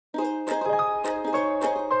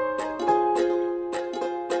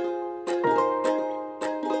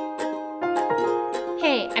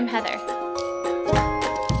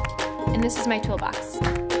this is my toolbox.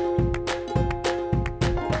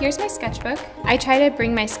 Here's my sketchbook. I try to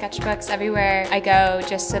bring my sketchbooks everywhere I go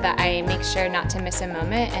just so that I make sure not to miss a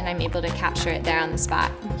moment and I'm able to capture it there on the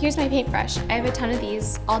spot. Here's my paintbrush. I have a ton of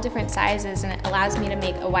these, all different sizes, and it allows me to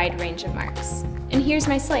make a wide range of marks. And here's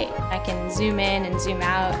my slate. I can zoom in and zoom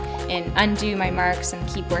out and undo my marks and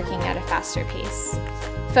keep working at a faster pace.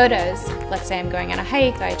 Photos. Let's say I'm going on a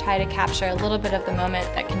hike, I try to capture a little bit of the moment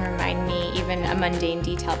that can remind me even a mundane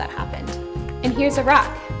detail that happened. And here's a rock.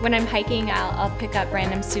 When I'm hiking, I'll pick up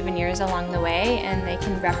random souvenirs along the way, and they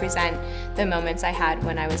can represent the moments I had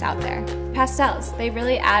when I was out there. Pastels, they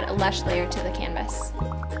really add a lush layer to the canvas.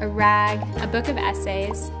 A rag, a book of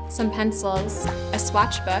essays, some pencils, a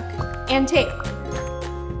swatch book, and tape.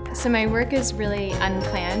 So my work is really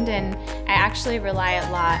unplanned, and I actually rely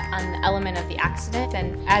a lot on the element of the accident,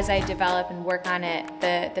 and as I develop and work on it,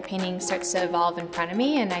 the painting starts to evolve in front of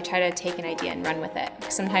me, and I try to take an idea and run with it.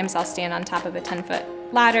 Sometimes I'll stand on top of a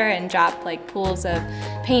 10-foot ladder and drop like pools of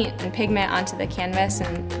paint and pigment onto the canvas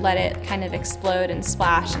and let it kind of explode and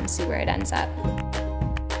splash and see where it ends up.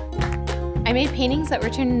 I made paintings that were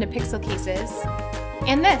turned into pixel cases,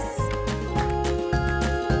 and this.